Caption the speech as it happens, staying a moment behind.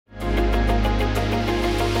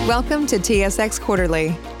Welcome to TSX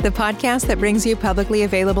Quarterly, the podcast that brings you publicly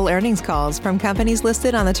available earnings calls from companies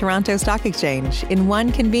listed on the Toronto Stock Exchange in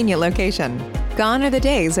one convenient location. Gone are the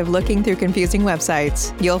days of looking through confusing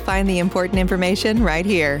websites. You'll find the important information right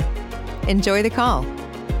here. Enjoy the call.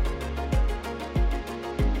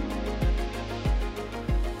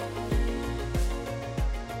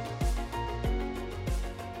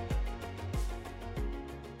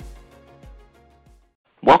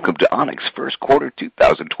 Welcome to Onex First Quarter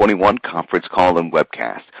 2021 conference call and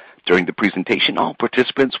webcast. During the presentation, all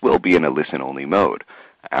participants will be in a listen-only mode.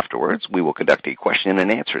 Afterwards, we will conduct a question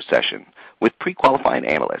and answer session with pre-qualified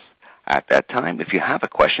analysts. At that time, if you have a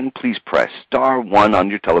question, please press star 1 on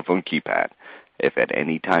your telephone keypad. If at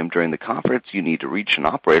any time during the conference you need to reach an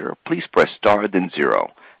operator, please press star then 0.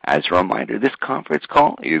 As a reminder, this conference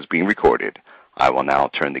call is being recorded. I will now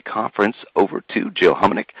turn the conference over to Jill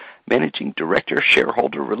Humanick, Managing Director,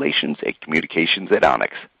 Shareholder Relations and Communications at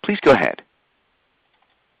Onex. Please go ahead.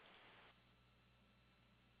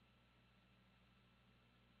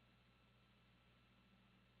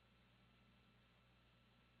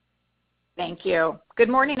 Thank you. Good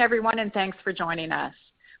morning, everyone, and thanks for joining us.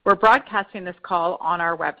 We're broadcasting this call on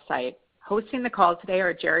our website. Hosting the call today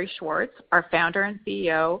are Gerry Schwartz, our founder and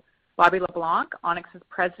CEO, Bobby LeBlanc, Onex's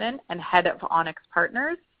President and Head of Onex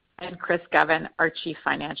Partners, and Chris Govan, our Chief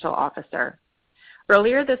Financial Officer.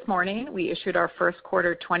 Earlier this morning, we issued our first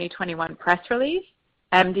quarter 2021 press release,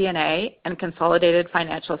 MD&A, and consolidated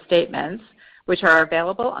financial statements, which are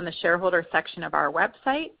available on the shareholder section of our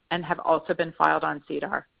website and have also been filed on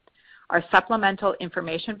SEDAR. Our supplemental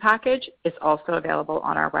information package is also available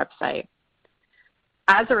on our website.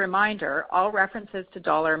 As a reminder, all references to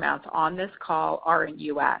dollar amounts on this call are in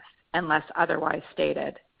U.S., unless otherwise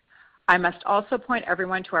stated. I must also point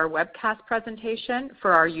everyone to our webcast presentation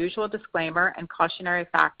for our usual disclaimer and cautionary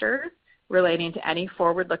factors relating to any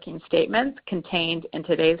forward-looking statements contained in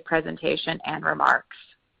today's presentation and remarks.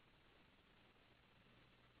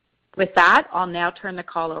 With that, I'll now turn the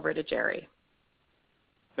call over to Gerry.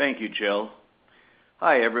 Thank you, Jill.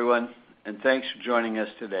 Hi, everyone, and thanks for joining us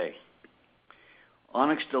today.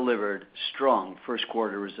 Onex delivered strong first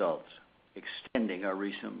quarter results, extending our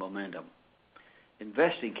recent momentum.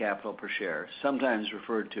 Investing capital per share, sometimes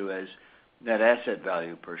referred to as net asset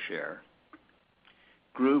value per share,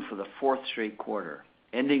 grew for the fourth straight quarter,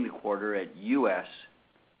 ending the quarter at US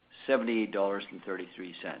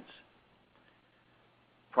 $78.33.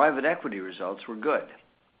 Private equity results were good,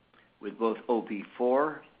 with both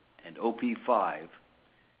OP4 and OP5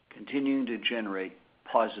 continuing to generate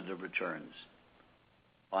positive returns.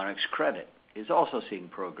 Onex Credit is also seeing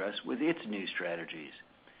progress with its new strategies,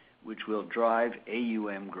 which will drive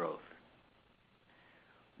AUM growth.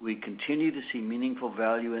 We continue to see meaningful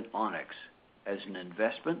value in Onex as an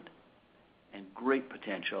investment and great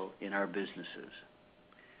potential in our businesses.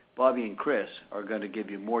 Bobby and Chris are going to give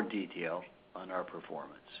you more detail on our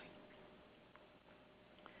performance.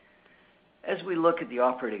 As we look at the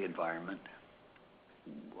operating environment,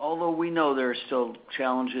 although we know there are still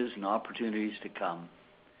challenges and opportunities to come,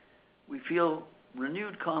 we feel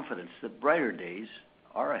renewed confidence that brighter days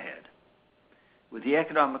are ahead. With the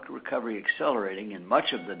economic recovery accelerating in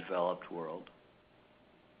much of the developed world,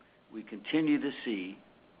 we continue to see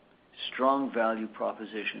strong value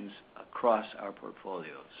propositions across our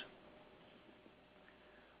portfolios.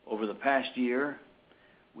 Over the past year,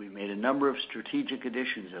 we made a number of strategic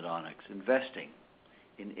additions at Onex, investing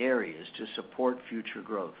in areas to support future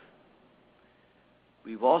growth.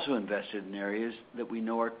 We've also invested in areas that we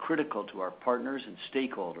know are critical to our partners and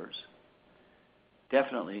stakeholders,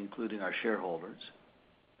 definitely including our shareholders.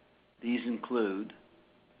 These include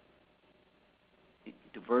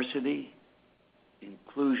diversity,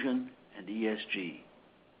 inclusion, and ESG.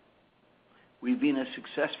 We've been a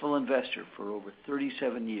successful investor for over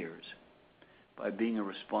 37 years by being a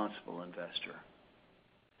responsible investor.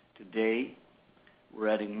 Today, we're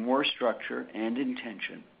adding more structure and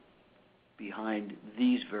intention behind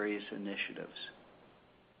these various initiatives.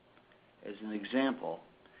 As an example,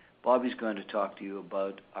 Bobby's going to talk to you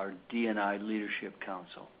about our D&I Leadership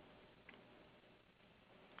Council.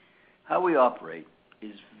 How we operate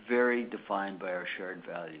is very defined by our shared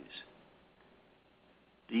values.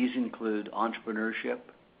 These include entrepreneurship,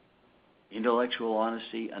 intellectual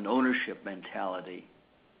honesty, an ownership mentality,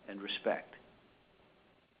 and respect.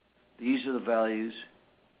 These are the values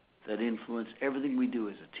that influence everything we do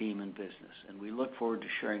as a team and business, and we look forward to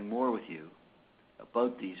sharing more with you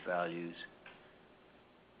about these values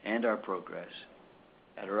and our progress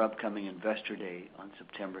at our upcoming Investor Day on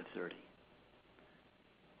September 30.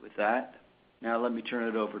 With that, now let me turn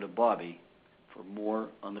it over to Bobby for more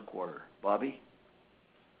on the quarter. Bobby?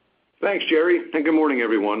 Thanks, Jerry, and good morning,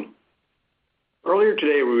 everyone. Earlier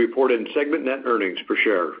today, we reported segment net earnings per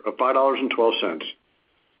share of $5.12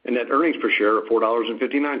 and net earnings per share of $4.59.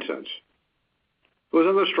 It was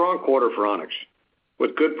another strong quarter for Onex,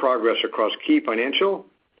 with good progress across key financial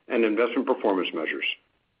and investment performance measures.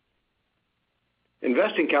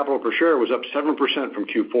 Investing capital per share was up 7% from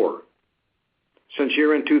Q4. Since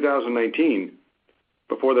year-end 2019,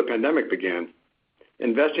 before the pandemic began,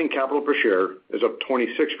 investing capital per share is up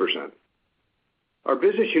 26%. Our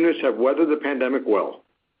business units have weathered the pandemic well,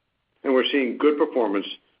 and we're seeing good performance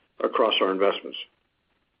across our investments.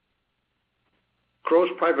 Gross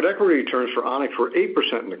private equity returns for Onex were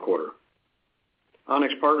 8% in the quarter.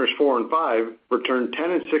 Onex Partners 4 and 5 returned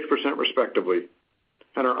 10 and 6% respectively,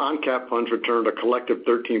 and our ONCAP funds returned a collective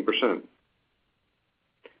 13%.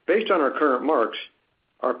 Based on our current marks,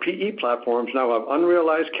 our PE platforms now have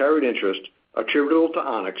unrealized carried interest attributable to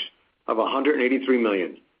Onex of $183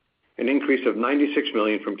 million, an increase of $96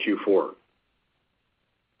 million from Q4.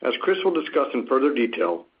 As Chris will discuss in further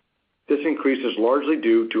detail, this increase is largely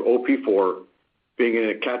due to OP4 being in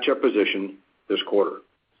a catch-up position this quarter.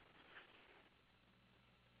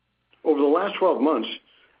 Over the last 12 months,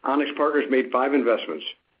 Onex Partners made 5 investments,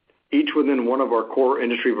 each within one of our core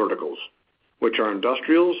industry verticals, which are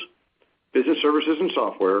industrials, business services and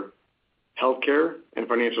software, healthcare, and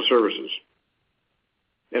financial services.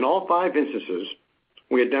 In all 5 instances,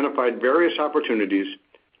 we identified various opportunities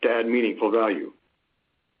to add meaningful value.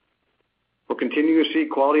 We'll continue to see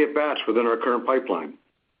quality at bats within our current pipeline.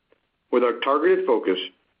 With our targeted focus,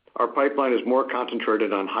 our pipeline is more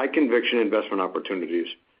concentrated on high conviction investment opportunities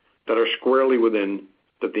that are squarely within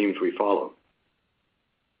the themes we follow.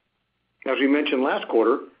 As we mentioned last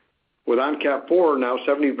quarter, with ONCAP 4 now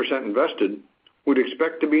 70% invested, we'd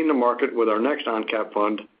expect to be in the market with our next ONCAP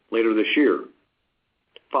fund later this year,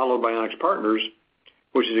 followed by Onex Partners,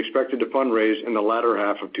 which is expected to fundraise in the latter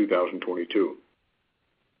half of 2022.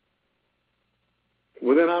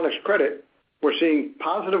 Within Onex Credit, we're seeing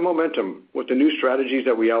positive momentum with the new strategies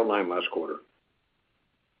that we outlined last quarter.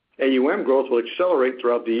 AUM growth will accelerate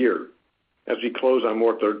throughout the year as we close on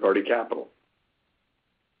more third-party capital.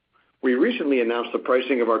 We recently announced the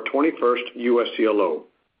pricing of our 21st U.S. CLO,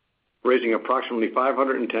 raising approximately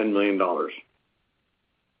 $510 million.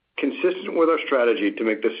 Consistent with our strategy to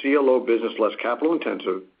make the CLO business less capital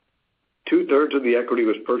intensive, 2/3 of the equity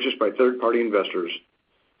was purchased by third-party investors,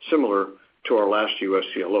 similar to our last U.S.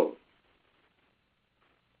 CLO.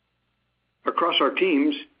 Across our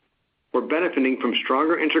teams, we're benefiting from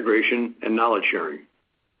stronger integration and knowledge sharing.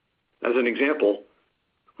 As an example,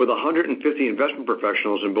 with 150 investment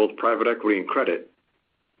professionals in both private equity and credit,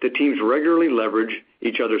 the teams regularly leverage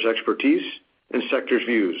each other's expertise and sector's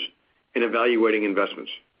views in evaluating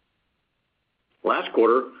investments. Last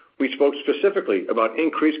quarter, we spoke specifically about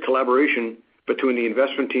increased collaboration between the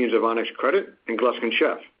investment teams of Onex Credit and Gluskin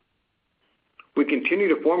Sheff. We continue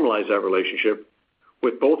to formalize that relationship,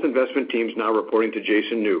 with both investment teams now reporting to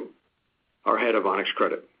Jason New, our head of Onex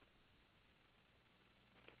Credit.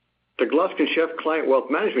 The Gluskin Sheff Client Wealth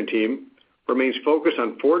Management team remains focused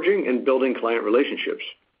on forging and building client relationships.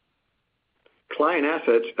 Client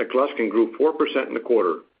assets at Gluskin grew 4% in the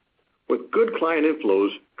quarter, with good client inflows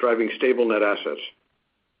driving stable net assets.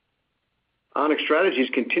 Onex Strategies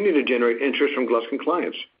continue to generate interest from Gluskin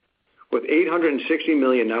clients, with $860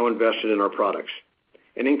 million now invested in our products,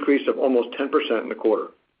 an increase of almost 10% in the quarter.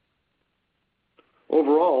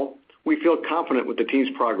 Overall, we feel confident with the team's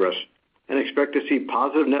progress and expect to see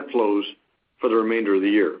positive net flows for the remainder of the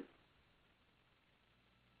year.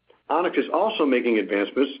 Onex is also making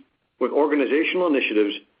advancements with organizational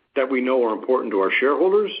initiatives that we know are important to our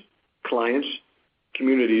shareholders, clients,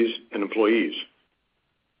 communities, and employees.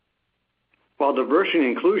 While diversity and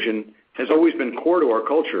inclusion has always been core to our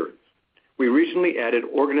culture, we recently added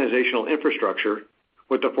organizational infrastructure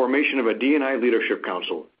with the formation of a D&I Leadership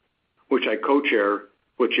Council, which I co-chair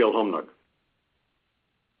with Jill Humnuck.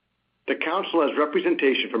 The council has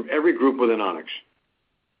representation from every group within Onex.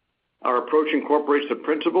 Our approach incorporates the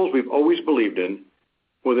principles we've always believed in,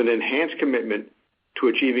 with an enhanced commitment to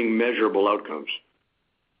achieving measurable outcomes.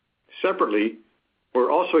 Separately,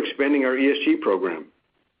 we're also expanding our ESG program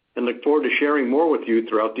and look forward to sharing more with you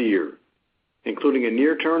throughout the year, including a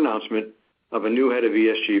near-term announcement of a new head of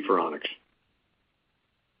ESG for Onex.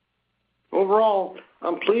 Overall,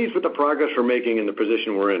 I'm pleased with the progress we're making in the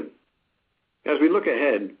position we're in. As we look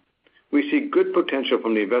ahead, we see good potential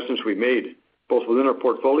from the investments we've made, both within our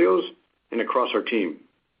portfolios and across our team.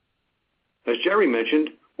 As Jerry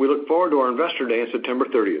mentioned, we look forward to our Investor Day on September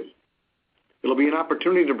 30th. It'll be an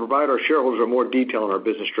opportunity to provide our shareholders with more detail on our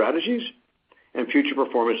business strategies and future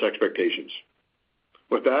performance expectations.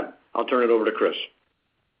 With that, I'll turn it over to Chris.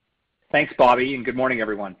 Thanks, Bobby, and good morning,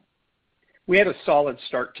 everyone. We had a solid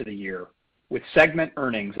start to the year with segment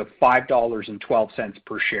earnings of $5.12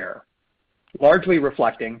 per share, largely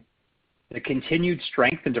reflecting the continued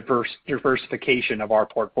strength and diversification of our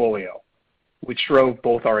portfolio, which drove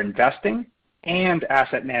both our investing and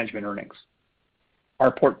asset management earnings.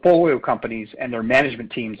 Our portfolio companies and their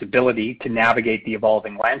management team's ability to navigate the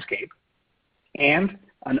evolving landscape, and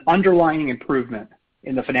an underlying improvement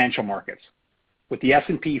in the financial markets, with the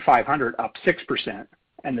S&P 500 up 6%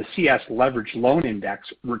 and the CS Leveraged Loan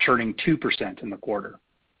Index returning 2% in the quarter.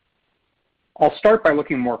 I'll start by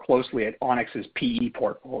looking more closely at Onex's PE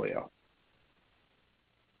portfolio.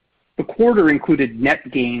 The quarter included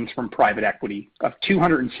net gains from private equity of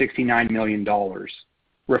 $269 million,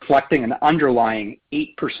 reflecting an underlying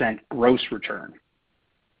 8% gross return.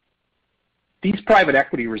 These private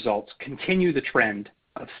equity results continue the trend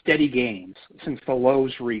of steady gains since the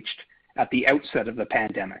lows reached at the outset of the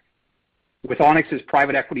pandemic, with Onex's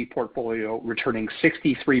private equity portfolio returning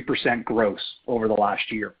 63% gross over the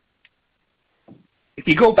last year. If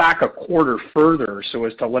you go back a quarter further so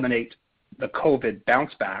as to eliminate the COVID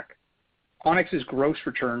bounce back, Onex's gross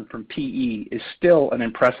return from PE is still an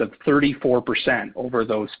impressive 34% over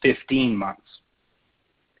those 15 months.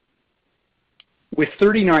 With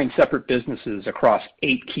 39 separate businesses across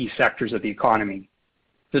 8 key sectors of the economy,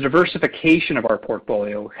 the diversification of our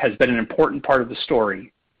portfolio has been an important part of the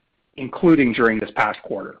story, including during this past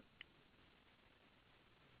quarter.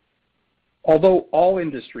 Although all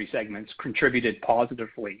industry segments contributed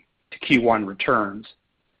positively to Q1 returns,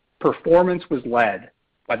 performance was led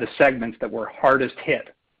by the segments that were hardest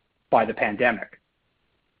hit by the pandemic.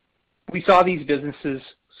 We saw these businesses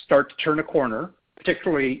start to turn a corner,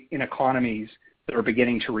 particularly in economies that are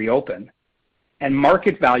beginning to reopen, and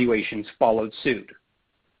market valuations followed suit.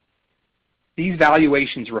 These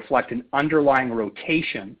valuations reflect an underlying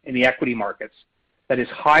rotation in the equity markets that is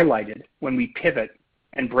highlighted when we pivot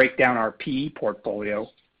and break down our PE portfolio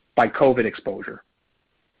by COVID exposure.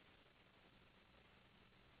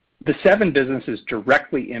 The 7 businesses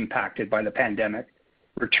directly impacted by the pandemic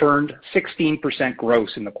returned 16%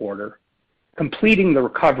 gross in the quarter, completing the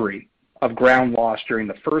recovery of ground lost during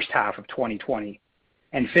the first half of 2020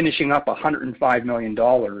 and finishing up $105 million,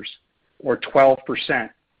 or 12%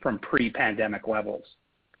 from pre-pandemic levels.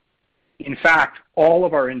 In fact, all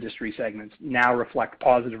of our industry segments now reflect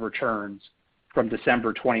positive returns from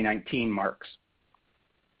December 2019 marks.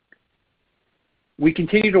 We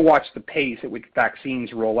continue to watch the pace at which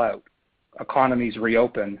vaccines roll out, economies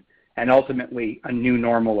reopen, and ultimately a new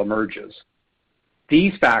normal emerges.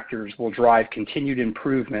 These factors will drive continued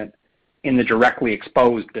improvement in the directly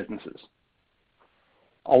exposed businesses.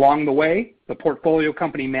 Along the way, the portfolio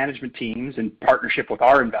company management teams, in partnership with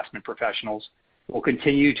our investment professionals, will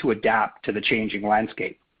continue to adapt to the changing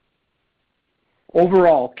landscape.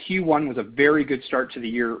 Overall, Q1 was a very good start to the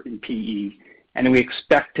year in PE, and we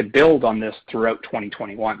expect to build on this throughout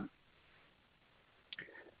 2021.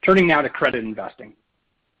 Turning now to credit investing.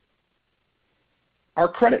 Our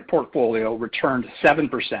credit portfolio returned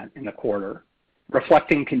 7% in the quarter,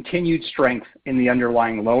 reflecting continued strength in the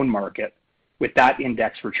underlying loan market, with that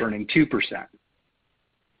index returning 2%.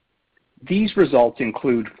 These results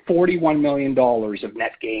include $41 million of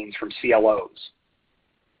net gains from CLOs.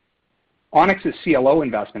 Onex's CLO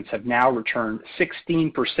investments have now returned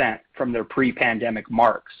 16% from their pre-pandemic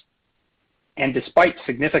marks. And despite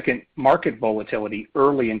significant market volatility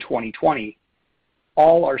early in 2020,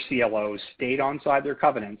 all our CLOs stayed onside their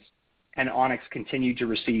covenants, and Onex continued to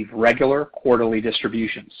receive regular quarterly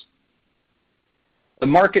distributions. The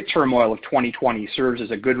market turmoil of 2020 serves as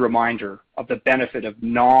a good reminder of the benefit of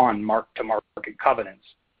non-mark-to-market covenants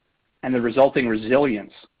and the resulting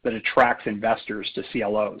resilience that attracts investors to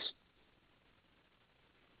CLOs.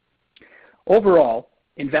 Overall,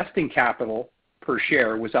 investing capital per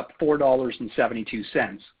share was up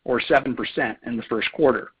 $4.72, or 7% in the first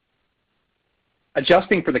quarter.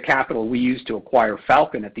 Adjusting for the capital we used to acquire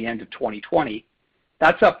Falcon at the end of 2020,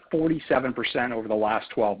 that's up 47% over the last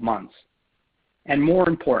 12 months. And more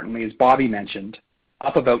importantly, as Bobby mentioned,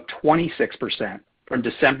 up about 26% from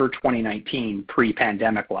December 2019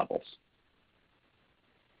 pre-pandemic levels.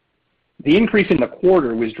 The increase in the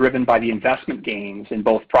quarter was driven by the investment gains in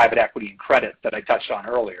both private equity and credit that I touched on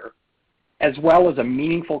earlier, as well as a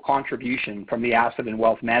meaningful contribution from the asset and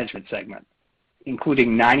wealth management segment,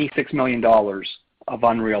 including $96 million of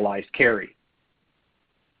unrealized carry.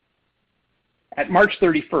 At March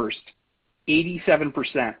 31st,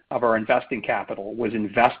 87% of our investing capital was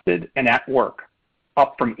invested and at work,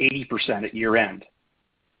 up from 80% at year end.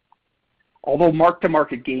 Although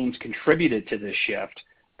mark-to-market gains contributed to this shift,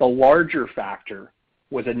 the larger factor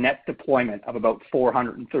was a net deployment of about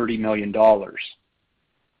 $430 million.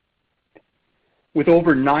 With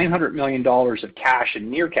over $900 million of cash and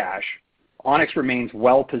near cash, Onex remains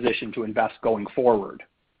well positioned to invest going forward,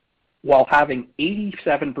 while having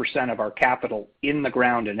 87% of our capital in the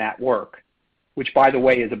ground and at work, which by the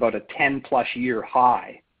way is about a 10-plus year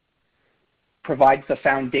high, provides the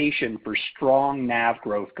foundation for strong NAV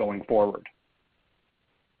growth going forward.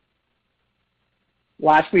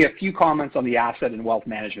 Lastly, a few comments on the asset and wealth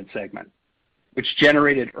management segment, which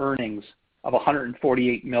generated earnings of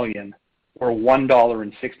 $148 million or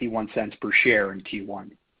 $1.61 per share in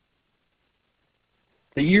Q1.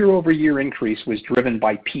 The year-over-year increase was driven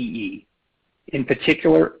by PE, in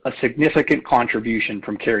particular a significant contribution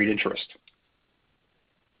from carried interest.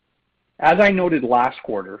 As I noted last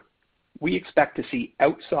quarter, we expect to see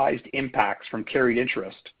outsized impacts from carried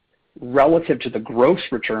interest relative to the gross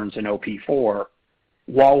returns in OP4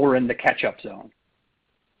 while we're in the catch-up zone.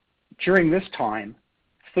 During this time,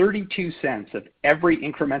 32 cents of every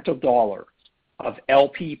incremental dollar of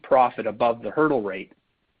LP profit above the hurdle rate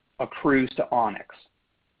accrues to Onex.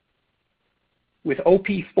 With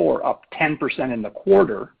OP4 up 10% in the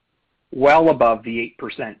quarter, well above the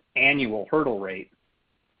 8% annual hurdle rate,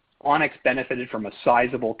 Onex benefited from a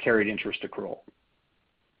sizable carried interest accrual.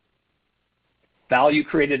 Value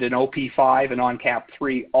created in OP5 and ONCAP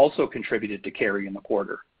 3 also contributed to carry in the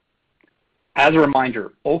quarter. As a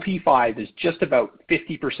reminder, OP5 is just about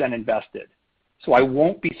 50% invested, so I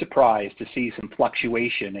won't be surprised to see some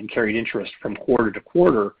fluctuation in carried interest from quarter to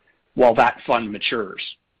quarter while that fund matures.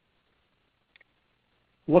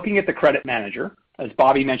 Looking at the credit manager, as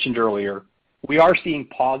Bobby mentioned earlier, we are seeing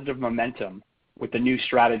positive momentum with the new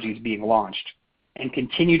strategies being launched and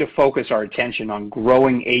continue to focus our attention on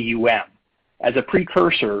growing AUM as a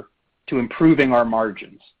precursor to improving our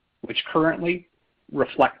margins, which currently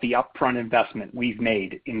reflect the upfront investment we've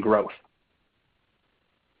made in growth.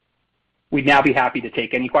 We'd now be happy to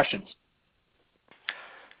take any questions.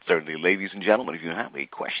 Certainly, ladies and gentlemen, if you have a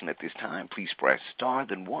question at this time, please press star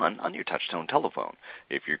then one on your touch-tone telephone.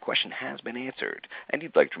 If your question has been answered and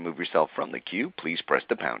you'd like to remove yourself from the queue, please press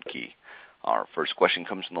the pound key. Our first question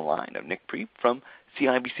comes from the line of Nik Priebe from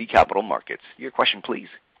CIBC Capital Markets. Your question, please.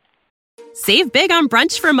 Save big on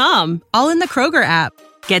brunch for mom, all in the Kroger app.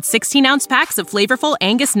 Get 16-ounce packs of flavorful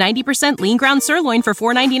Angus 90% lean ground sirloin for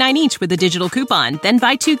 $4.99 each with a digital coupon. Then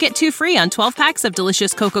buy 2, get 2 free on 12 packs of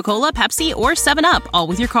delicious Coca-Cola, Pepsi, or 7-Up, all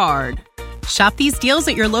with your card. Shop these deals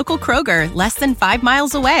at your local Kroger, less than 5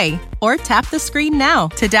 miles away. Or tap the screen now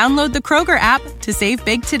to download the Kroger app to save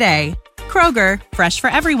big today. Kroger, fresh for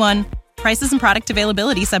everyone. Prices and product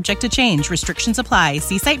availability subject to change. Restrictions apply.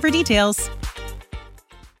 See site for details.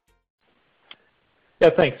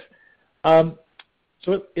 Yeah, thanks.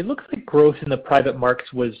 So it looks like growth in the private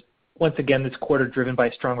markets was once again this quarter driven by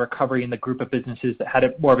a strong recovery in the group of businesses that had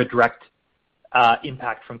more of a direct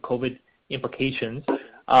impact from COVID implications.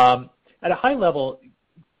 At a high level,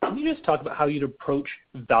 can you just talk about how you'd approach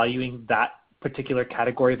valuing that particular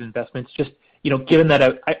category of investments? Just, given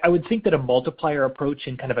that I would think that a multiplier approach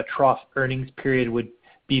in kind of a trough earnings period would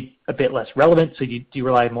be a bit less relevant. So do you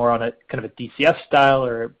rely more on a kind of a DCF style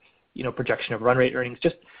or, projection of run rate earnings?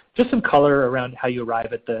 Just some color around how you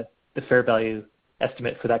arrive at the fair value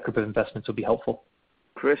estimate for that group of investments would be helpful.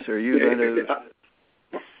 Chris, are you going to?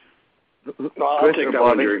 No, I'll take that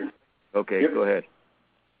one, Jerry. Okay, Go ahead.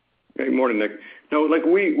 Good morning, Nick. No,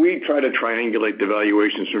 we try to triangulate the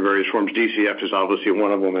valuations in various forms. DCF is obviously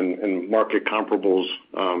one of them, and market comparables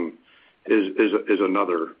is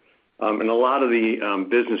another. And a lot of the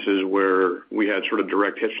businesses where we had sort of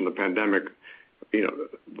direct hits from the pandemic,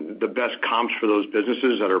 the best comps for those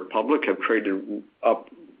businesses that are public have traded up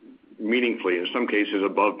meaningfully, in some cases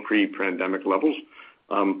above pre-pandemic levels.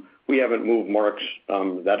 We haven't moved marks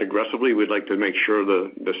that aggressively. We'd like to make sure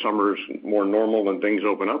the summer's more normal when things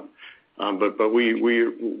open up. But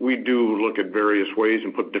we do look at various ways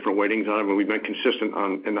and put different weightings on them, and we've been consistent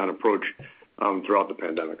in that approach throughout the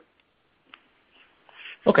pandemic.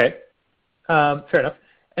 Okay, fair enough.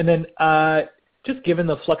 And then just given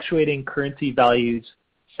the fluctuating currency values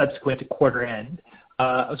subsequent to quarter end,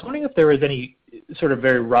 I was wondering if there was any sort of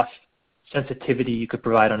very rough sensitivity you could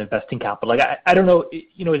provide on investing capital. Like I don't know, is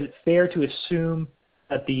it fair to assume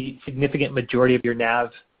that the significant majority of your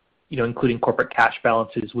NAV, including corporate cash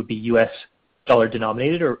balances, would be U.S. dollar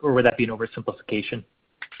denominated, or would that be an oversimplification?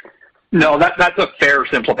 No, that's a fair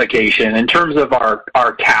simplification. In terms of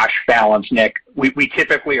our cash balance, Nick, we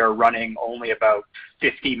typically are running only about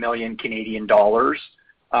 50 million Canadian dollars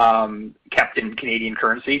kept in Canadian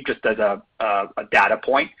currency, just as a data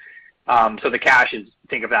point. So the cash is,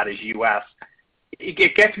 think of that as U.S.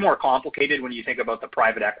 It gets more complicated when you think about the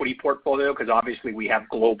private equity portfolio, because obviously we have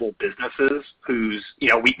global businesses whose,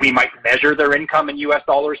 we might measure their income in U.S.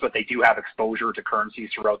 dollars, but they do have exposure to currencies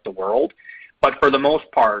throughout the world. But for the most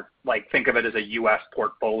part, think of it as a U.S.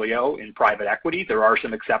 portfolio in private equity. There are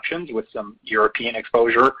some exceptions with some European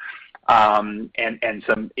exposure, and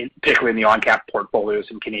some, particularly in the on-cap portfolios,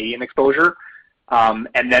 some Canadian exposure.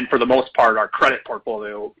 And then for the most part, our credit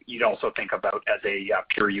portfolio, you'd also think about as a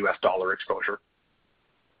pure U.S. dollar exposure.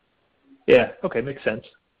 Yeah, okay, makes sense.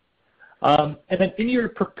 And then in your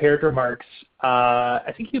prepared remarks,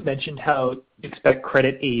 I think you mentioned how you expect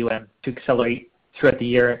credit AUM to accelerate throughout the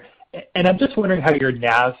year. And I'm just wondering how your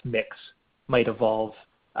NAV mix might evolve,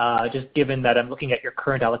 just given that I'm looking at your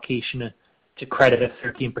current allocation to credit at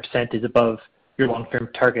 13% is above your long-term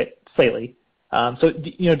target slightly. So,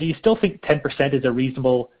 do you still think 10% is a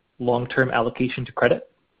reasonable long-term allocation to credit?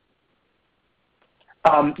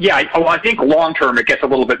 I think long-term it gets a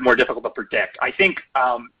little bit more difficult to predict. I think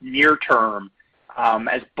near-term,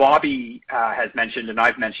 as Bobby has mentioned and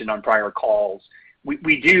I've mentioned on prior calls,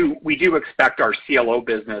 we do expect our CLO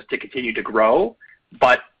business to continue to grow,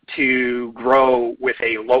 but to grow with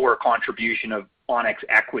a lower contribution of Onex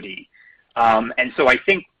equity. And so I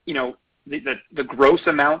think, the gross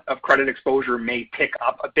amount of credit exposure may pick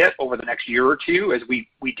up a bit over the next year or two as we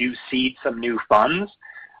do seed some new funds,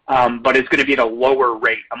 but it's going to be at a lower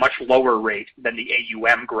rate, a much lower rate than the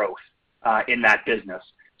AUM growth in that business.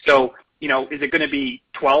 So, is it going to be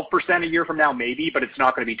 12% a year from now? Maybe, but it's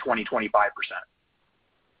not going to be 20-25%.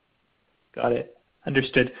 Got it.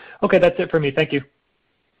 Understood. Okay, that's it for me. Thank you.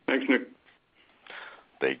 Thanks, Nick.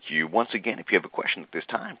 Thank you. Once again, if you have a question at this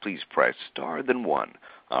time, please press star then one.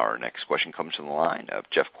 Our next question comes from the line of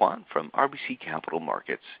Geoff Kwan from RBC Capital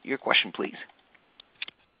Markets. Your question, please.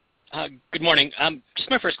 Good morning. Just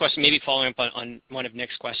my first question, maybe following up on one of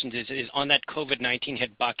Nick's questions, is on that COVID-19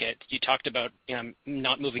 hit bucket. You talked about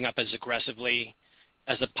not moving up as aggressively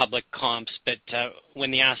as the public comps, but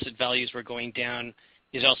when the asset values were going down,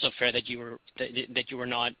 is it also fair that you were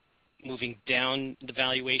not moving down the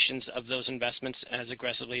valuations of those investments as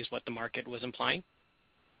aggressively as what the market was implying?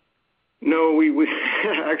 No, we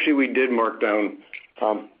actually we did mark down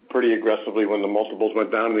pretty aggressively when the multiples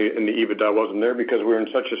went down and the EBITDA wasn't there, because we were in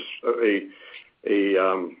such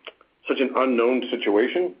such an unknown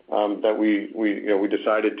situation that we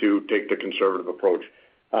decided to take the conservative approach.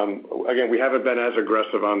 Again, we haven't been as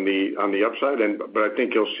aggressive on the upside, but I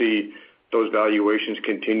think you'll see those valuations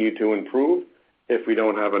continue to improve if we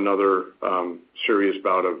don't have another serious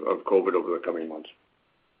bout of COVID over the coming months.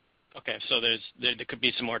 Okay, so there could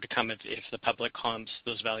be some more to come if the public comps,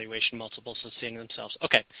 those valuation multiples sustain themselves.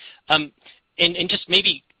 Okay, and just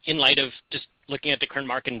maybe in light of just looking at the current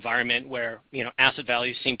market environment where asset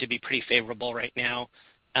values seem to be pretty favorable right now,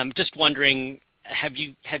 I'm just wondering, has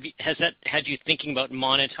that had you thinking about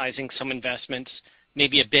monetizing some investments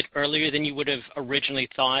maybe a bit earlier than you would have originally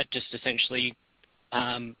thought, just essentially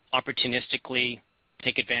opportunistically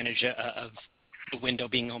take advantage of the window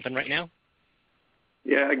being open right now?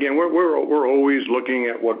 Yeah, again, we're always looking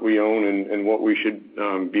at what we own and what we should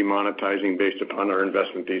be monetizing based upon our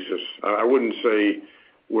investment thesis. I wouldn't say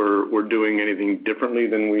we're doing anything differently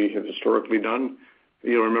than we have historically done.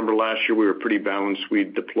 Remember last year we were pretty balanced. We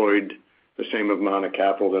deployed the same amount of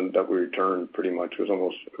capital that we returned. Pretty much it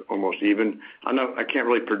was almost even. I can't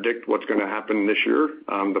really predict what's going to happen this year.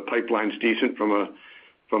 The pipeline's decent from a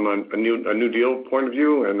new deal point of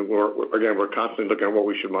view, and we're constantly looking at what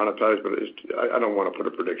we should monetize, but I don't want to put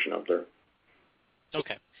a prediction out there.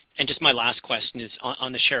 Okay. And just my last question is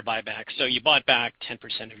on the share buyback. So you bought back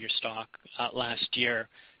 10% of your stock last year.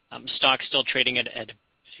 Stock's still trading at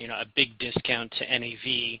a big discount to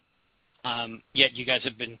NAV. Yet you guys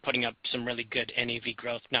have been putting up some really good NAV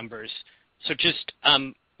growth numbers. So just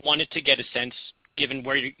wanted to get a sense, given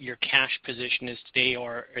where your cash position is today,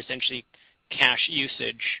 or essentially cash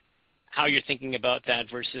usage, how you're thinking about that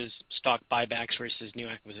versus stock buybacks versus new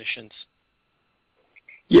acquisitions.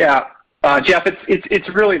 Yeah, Jeff, it's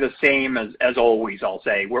really the same as always. I'll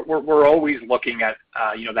say we're always looking at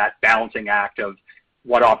that balancing act of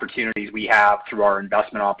what opportunities we have through our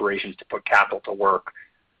investment operations to put capital to work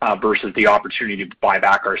versus the opportunity to buy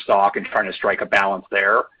back our stock and trying to strike a balance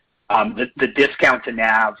there. The discount to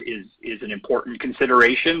NAV is an important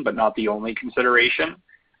consideration, but not the only consideration.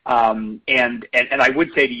 And I would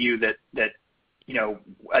say to you that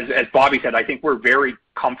as Bobby said, I think we're very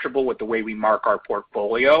comfortable with the way we mark our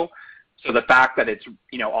portfolio. So the fact that it's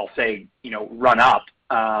I'll say run up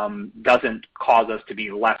doesn't cause us to be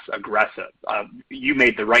less aggressive. You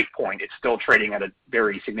made the right point. It's still trading at a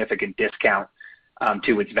very significant discount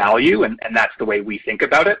to its value, and that's the way we think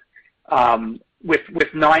about it. With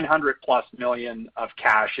 $900+ million of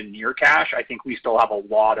cash and near cash, I think we still have a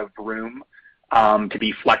lot of room to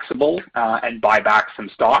be flexible and buy back some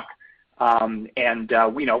stock. We'll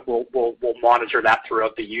monitor that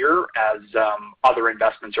throughout the year as other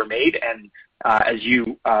investments are made, and as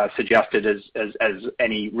you suggested, as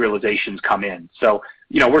any realizations come in. So,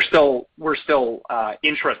 we're still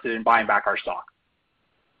interested in buying back our stock.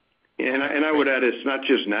 And I would add, it's not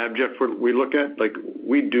just NAV, Jeff, we look at. Like,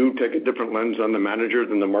 we do take a different lens on the manager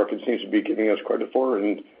than the market seems to be giving us credit for.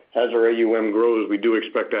 And as our AUM grows, we do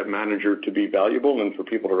expect that manager to be valuable and for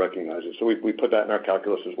people to recognize it. So we put that in our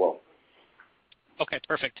calculus as well. Okay,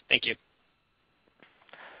 perfect. Thank you.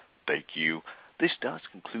 Thank you. This does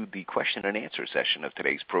conclude the question and answer session of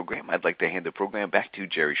today's program. I'd like to hand the program back to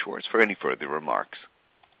Jerry Schwartz for any further remarks.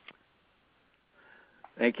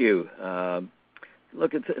 Thank you.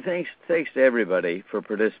 Look, thanks to everybody for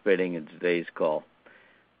participating in today's call.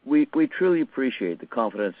 We truly appreciate the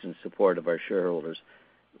confidence and support of our shareholders.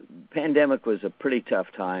 Pandemic was a pretty tough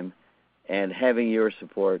time, and having your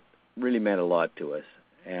support really meant a lot to us.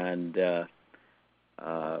 And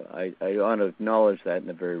I want to acknowledge that in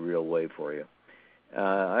a very real way for you.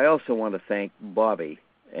 I also want to thank Bobby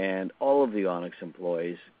and all of the Onex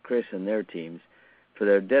employees, Chris and their teams, for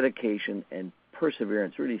their dedication and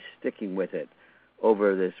perseverance, really sticking with it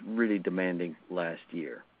over this really demanding last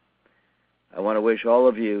year. I want to wish all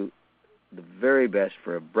of you the very best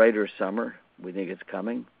for a brighter summer. We think it's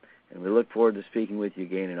coming, and we look forward to speaking with you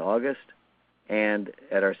again in August and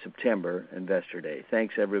at our September Investor Day.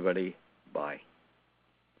 Thanks, everybody. Bye.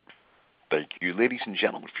 Thank you, ladies and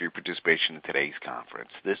gentlemen, for your participation in today's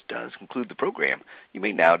conference. This does conclude the program. You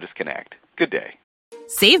may now disconnect. Good day.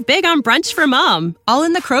 Save big on brunch for mom, all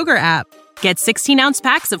in the Kroger app. Get 16-ounce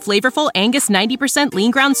packs of flavorful Angus 90% lean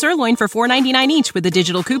ground sirloin for $4.99 each with a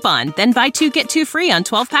digital coupon. Then buy 2, get 2 free on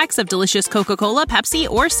 12 packs of delicious Coca-Cola, Pepsi,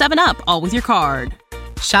 or 7-Up, all with your card.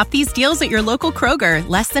 Shop these deals at your local Kroger,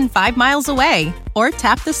 less than 5 miles away. Or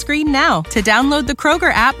tap the screen now to download the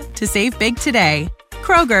Kroger app to save big today.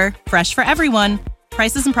 Kroger, fresh for everyone.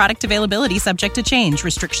 Prices and product availability subject to change.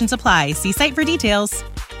 Restrictions apply. See site for details.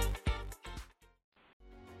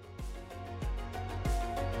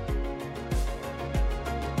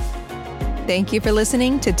 Thank you for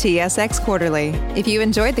listening to TSX Quarterly. If you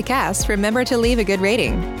enjoyed the cast, remember to leave a good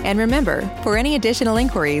rating. And remember, for any additional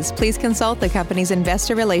inquiries, please consult the company's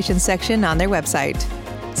investor relations section on their website.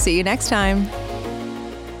 See you next time.